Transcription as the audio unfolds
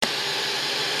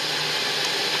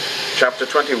Chapter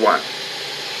 21.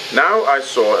 Now I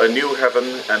saw a new heaven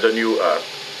and a new earth,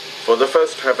 for the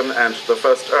first heaven and the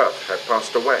first earth had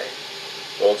passed away.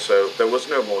 Also there was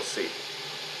no more sea.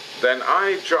 Then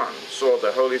I, John, saw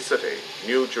the holy city,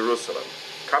 New Jerusalem,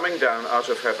 coming down out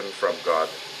of heaven from God,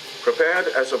 prepared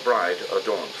as a bride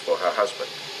adorned for her husband.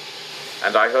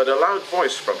 And I heard a loud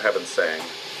voice from heaven saying,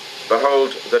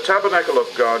 Behold, the tabernacle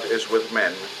of God is with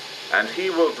men, and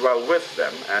he will dwell with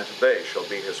them, and they shall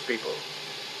be his people.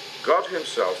 God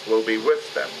himself will be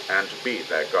with them, and be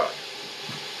their God.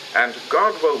 And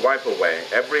God will wipe away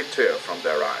every tear from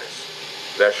their eyes.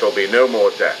 There shall be no more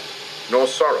death, nor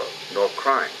sorrow, nor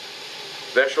crying.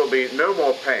 There shall be no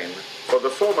more pain, for the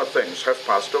former things have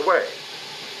passed away.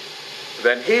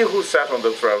 Then he who sat on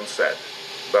the throne said,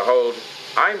 Behold,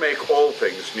 I make all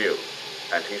things new.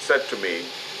 And he said to me,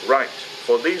 Write,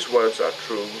 for these words are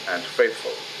true and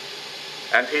faithful.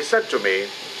 And he said to me,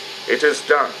 It is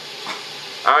done.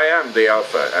 I am the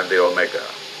Alpha and the Omega,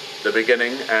 the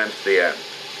beginning and the end.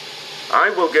 I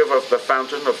will give of the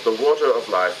fountain of the water of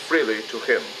life freely to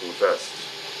him who thirsts.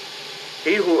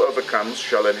 He who overcomes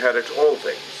shall inherit all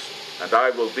things, and I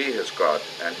will be his God,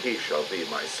 and he shall be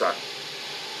my son.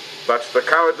 But the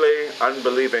cowardly,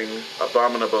 unbelieving,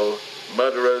 abominable,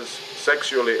 murderers,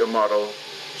 sexually immoral,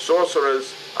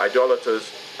 sorcerers,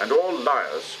 idolaters, and all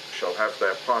liars shall have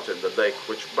their part in the lake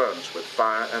which burns with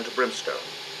fire and brimstone,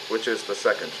 which is the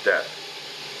second death.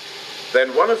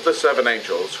 Then one of the seven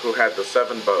angels who had the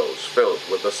seven bowls filled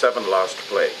with the seven last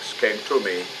plagues came to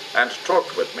me and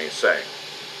talked with me, saying,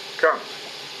 Come,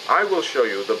 I will show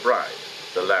you the bride,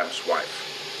 the Lamb's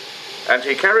wife. And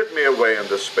he carried me away in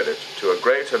the Spirit to a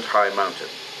great and high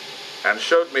mountain, and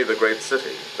showed me the great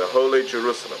city, the holy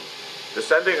Jerusalem,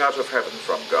 descending out of heaven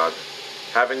from God,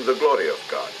 having the glory of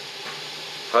God.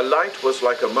 Her light was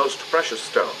like a most precious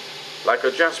stone, like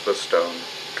a jasper stone,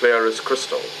 clear as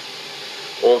crystal.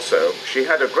 Also she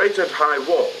had a great and high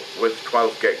wall with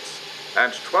 12 gates,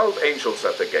 and 12 angels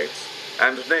at the gates,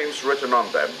 and names written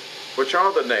on them, which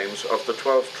are the names of the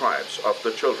 12 tribes of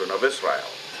the children of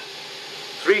Israel.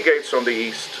 3 gates on the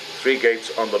east, 3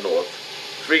 gates on the north,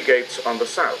 3 gates on the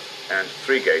south, and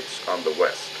 3 gates on the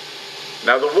west.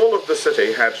 Now the wall of the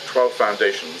city had 12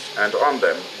 foundations, and on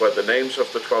them were the names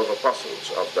of the 12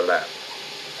 apostles of the Lamb.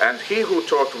 And he who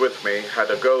talked with me had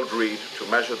a gold reed to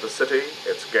measure the city,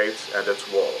 its gates, and its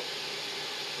wall.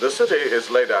 The city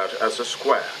is laid out as a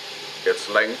square. Its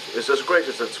length is as great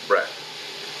as its breadth.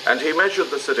 And he measured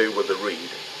the city with the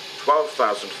reed,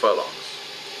 12,000 furlongs.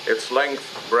 Its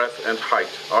length, breadth, and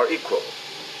height are equal.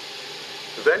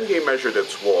 Then he measured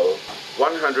its wall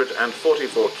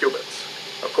 144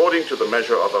 cubits, according to the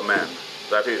measure of a man,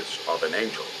 that is, of an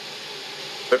angel.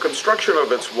 The construction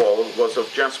of its wall was of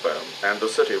jasper, and the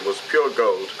city was pure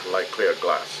gold like clear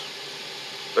glass.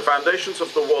 The foundations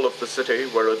of the wall of the city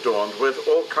were adorned with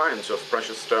all kinds of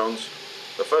precious stones.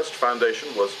 The first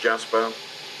foundation was jasper,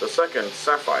 the second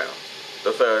sapphire,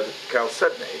 the third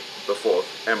chalcedony, the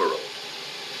fourth emerald,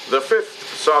 the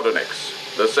fifth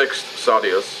sardonyx, the sixth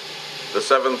sardius, the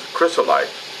seventh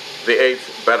chrysolite, the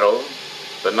eighth beryl,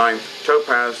 the ninth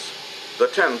topaz, the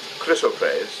 10th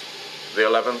chrysoprase, the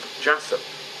 11th jacinth,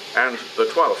 and the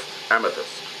 12th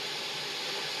amethyst.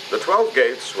 The 12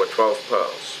 gates were 12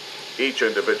 pearls. Each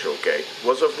individual gate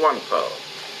was of 1 pearl,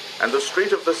 and the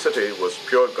street of the city was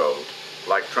pure gold,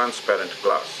 like transparent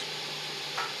glass.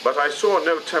 But I saw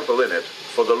no temple in it,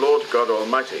 for the Lord God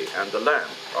Almighty and the Lamb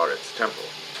are its temple.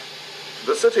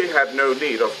 The city had no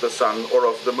need of the sun or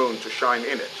of the moon to shine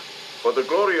in it, for the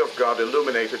glory of God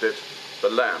illuminated it. The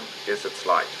Lamb is its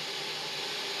light.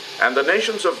 And the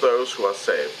nations of those who are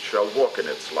saved shall walk in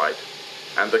its light,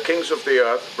 and the kings of the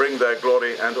earth bring their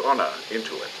glory and honor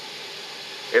into it.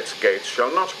 Its gates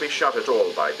shall not be shut at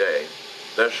all by day,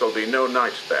 there shall be no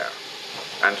night there,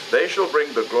 and they shall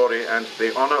bring the glory and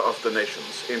the honor of the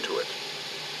nations into it.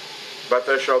 But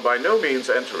there shall by no means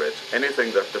enter it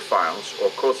anything that defiles or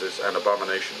causes an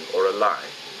abomination or a lie,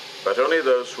 but only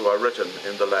those who are written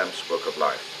in the Lamb's book of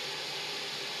life.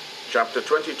 Chapter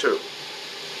 22.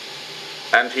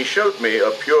 And he showed me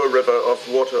a pure river of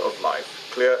water of life,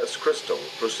 clear as crystal,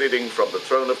 proceeding from the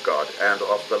throne of God and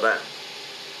of the Lamb.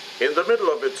 In the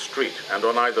middle of its street and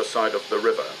on either side of the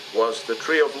river was the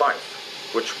tree of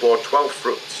life, which bore 12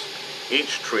 fruits,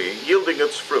 each tree yielding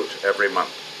its fruit every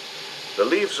month. The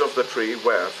leaves of the tree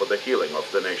were for the healing of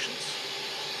the nations.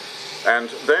 And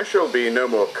there shall be no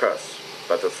more curse,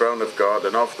 but the throne of God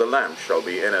and of the Lamb shall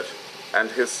be in it,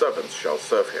 and his servants shall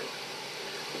serve him.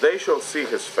 They shall see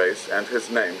his face, and his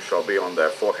name shall be on their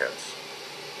foreheads.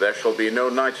 There shall be no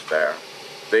night there.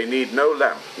 They need no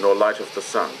lamp nor light of the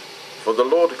sun, for the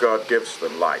Lord God gives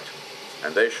them light,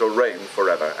 and they shall reign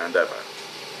forever and ever.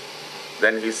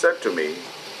 Then he said to me,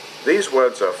 These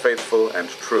words are faithful and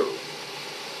true.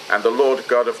 And the Lord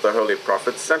God of the holy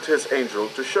prophets sent his angel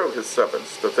to show his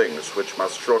servants the things which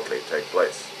must shortly take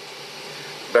place.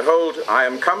 Behold, I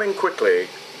am coming quickly.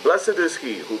 Blessed is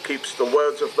he who keeps the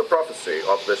words of the prophecy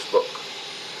of this book.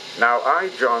 Now I,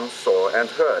 John, saw and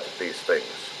heard these things.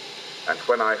 And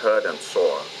when I heard and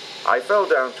saw, I fell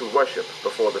down to worship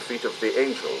before the feet of the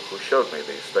angel who showed me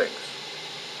these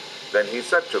things. Then he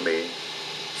said to me,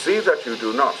 See that you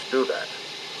do not do that.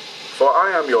 For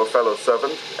I am your fellow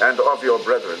servant, and of your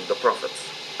brethren the prophets,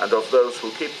 and of those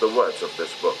who keep the words of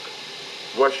this book.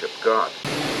 Worship God.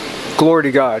 Glory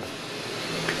to God.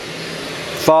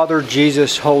 Father,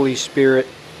 Jesus, Holy Spirit,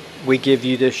 we give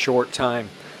you this short time.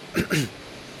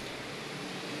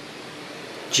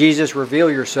 Jesus,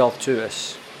 reveal yourself to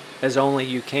us as only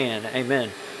you can. Amen.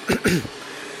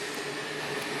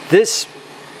 This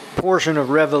portion of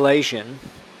Revelation,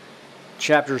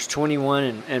 chapters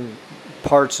 21 and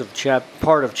part of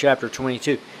chapter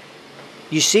 22,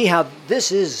 you see how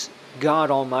this is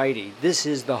God Almighty. This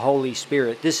is the Holy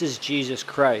Spirit. This is Jesus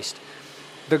Christ,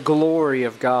 the glory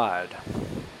of God,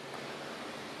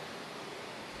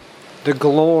 the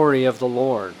glory of the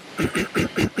Lord.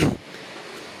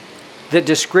 The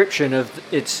description of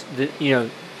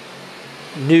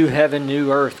new heaven,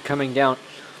 new earth coming down.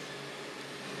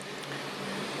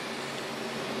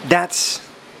 That's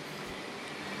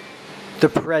the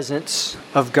presence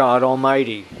of God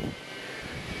Almighty,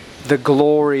 the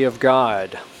glory of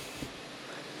God.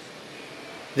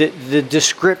 The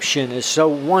description is so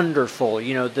wonderful.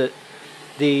 This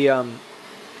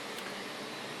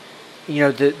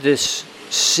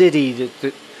city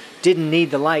that didn't need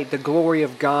the light. The glory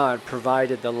of God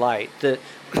provided the light. The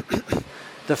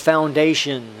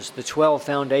foundations, the 12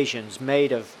 foundations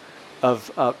made of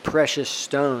precious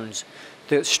stones.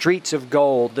 The streets of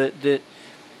gold.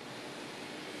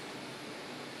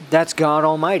 That's God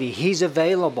Almighty. He's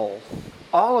available.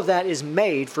 All of that is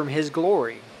made from His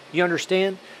glory. You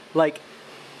understand?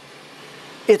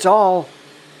 It's all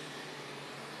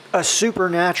a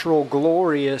supernatural,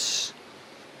 glorious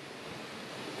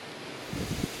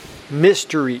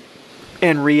mystery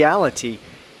and reality.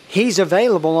 He's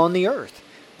available on the earth.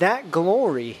 That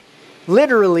glory,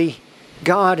 literally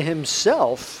God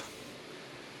Himself,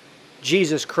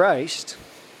 Jesus Christ,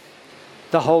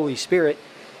 the Holy Spirit,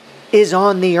 is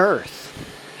on the earth.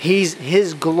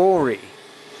 His glory,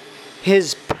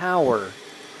 His power,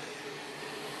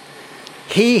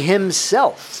 He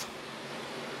Himself.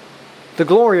 The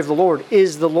glory of the Lord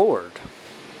is the Lord.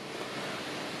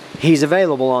 He's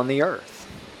available on the earth.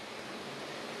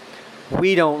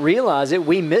 We don't realize it.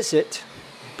 We miss it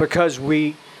because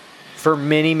for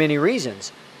many, many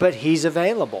reasons. But He's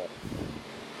available.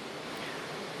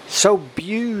 So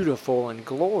beautiful and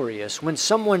glorious. When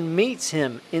someone meets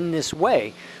Him in this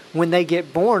way, when they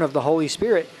get born of the Holy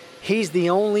Spirit, He's the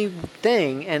only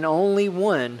thing and only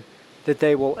one that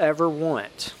they will ever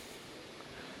want.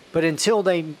 But until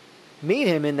they meet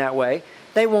Him in that way,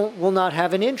 they will not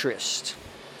have an interest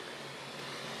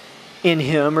in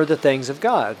Him or the things of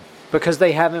God, because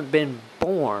they haven't been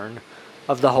born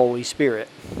of the Holy Spirit.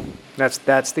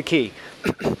 That's the key.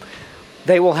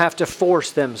 They will have to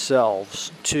force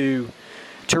themselves to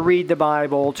read the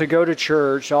Bible, to go to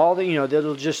church.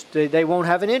 They won't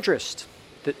have an interest.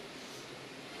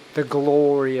 The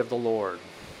glory of the Lord.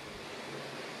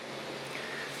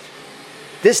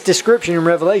 This description in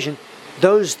Revelation,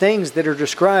 those things that are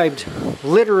described,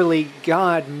 literally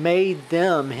God made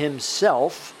them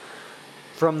Himself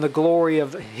from the glory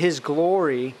of His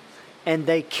glory, and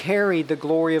they carried the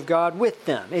glory of God with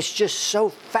them. It's just so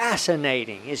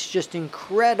fascinating. It's just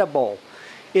incredible.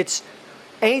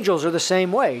 Angels are the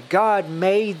same way. God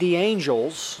made the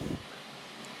angels.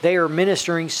 They are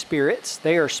ministering spirits.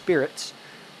 They are spirits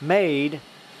made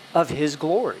of His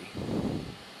glory.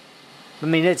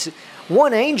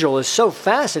 One angel is so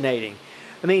fascinating.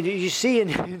 You see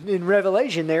in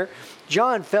Revelation there,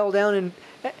 John fell down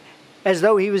as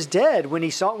though he was dead when he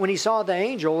saw the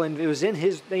angel, and it was in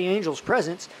the angel's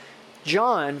presence.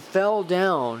 John fell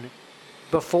down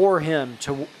before him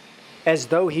as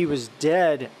though he was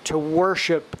dead, to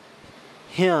worship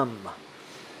him.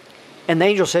 And the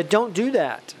angel said, "Don't do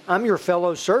that. I'm your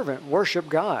fellow servant. Worship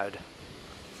God,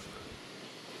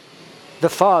 the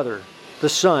Father, the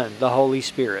Son, the Holy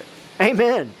Spirit."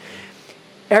 Amen.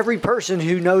 Every person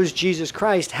who knows Jesus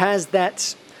Christ has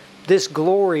this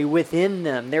glory within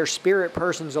them. Their spirit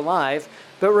person's alive.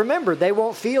 But remember, they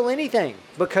won't feel anything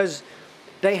because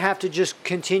they have to just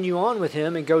continue on with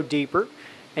Him and go deeper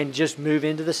and just move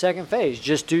into the second phase.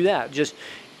 Just do that.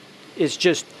 It's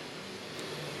just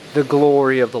the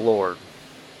glory of the Lord.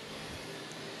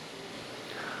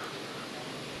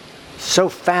 So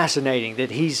fascinating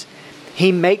that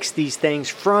he makes these things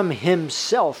from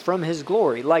himself, from his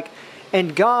glory.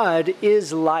 And God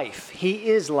is life. He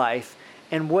is life.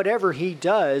 And whatever he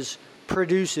does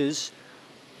produces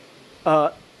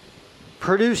that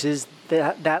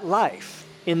life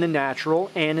in the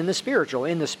natural and in the spiritual.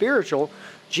 In the spiritual,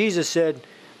 Jesus said,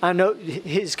 I know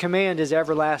his command is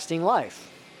everlasting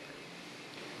life.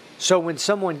 So when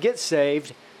someone gets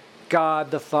saved,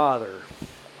 God the Father,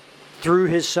 through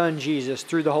his Son Jesus,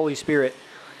 through the Holy Spirit,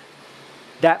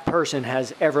 that person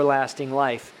has everlasting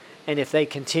life. And if they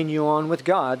continue on with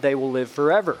God, they will live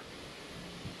forever.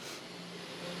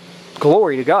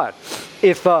 Glory to God.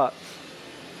 If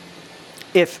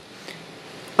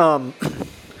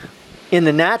in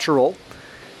the natural,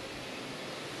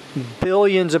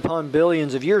 billions upon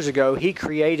billions of years ago, he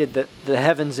created the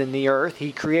heavens and the earth.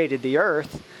 He created the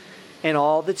earth and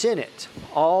all that's in it.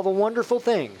 All the wonderful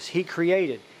things he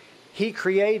created. He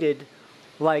created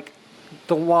like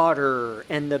the water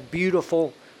and the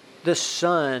beautiful, the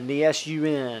sun, the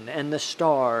sun, and the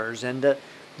stars and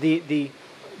the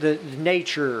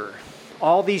nature.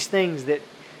 All these things that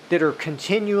are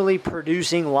continually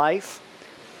producing life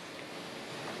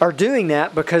are doing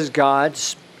that because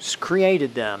God's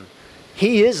created them.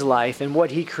 He is life, and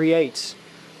what he creates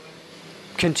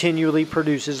continually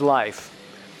produces life.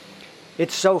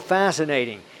 It's so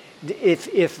fascinating.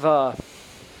 If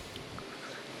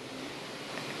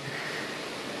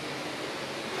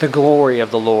the glory of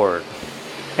the Lord.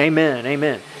 Amen.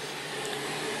 Amen.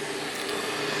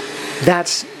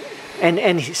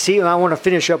 And see, I want to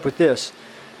finish up with this.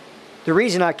 The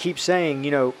reason I keep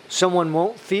saying, someone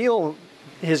won't feel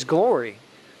his glory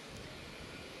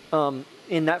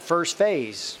in that first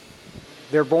phase.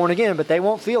 They're born again, but they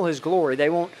won't feel his glory. They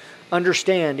won't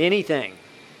understand anything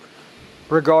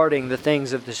regarding the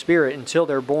things of the Spirit until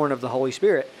they're born of the Holy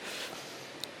Spirit.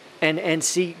 And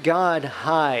see, God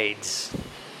hides.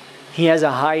 He has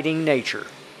a hiding nature.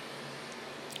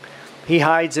 He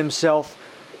hides himself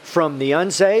from the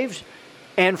unsaved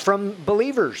and from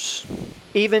believers,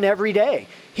 even every day.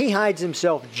 He hides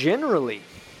himself generally.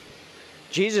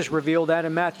 Jesus revealed that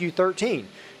in Matthew 13.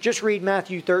 Just read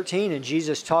Matthew 13 and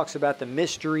Jesus talks about the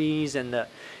mysteries and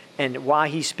why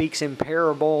he speaks in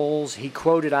parables. He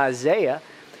quoted Isaiah.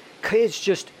 It's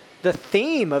just the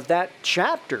theme of that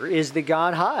chapter is that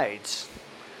God hides.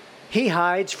 He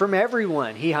hides from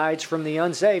everyone. He hides from the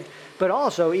unsaved. But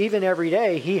also, even every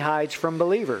day, he hides from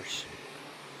believers.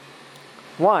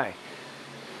 Why?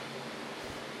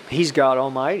 He's God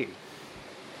Almighty.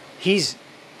 He's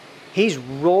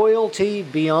royalty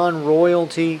beyond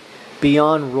royalty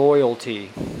beyond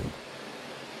royalty.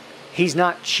 He's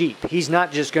not cheap. He's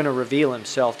not just going to reveal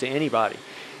himself to anybody.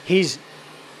 He's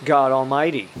God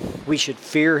Almighty. We should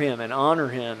fear him and honor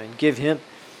him and give him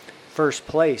first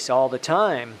place all the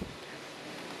time.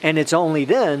 And it's only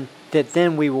then that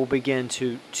then we will begin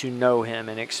to know him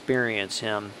and experience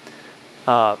him.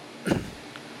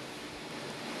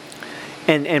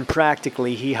 And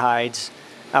practically he hides.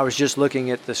 I was just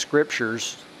looking at the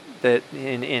scriptures that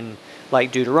in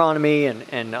like Deuteronomy and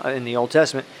in the Old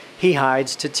Testament, he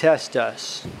hides to test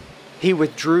us. He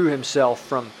withdrew himself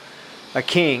from a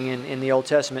king in the Old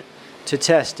Testament to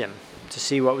test him, to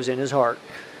see what was in his heart.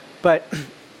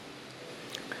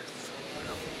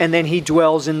 And then he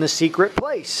dwells in the secret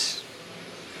place.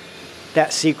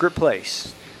 That secret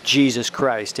place, Jesus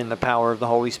Christ in the power of the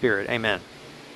Holy Spirit. Amen.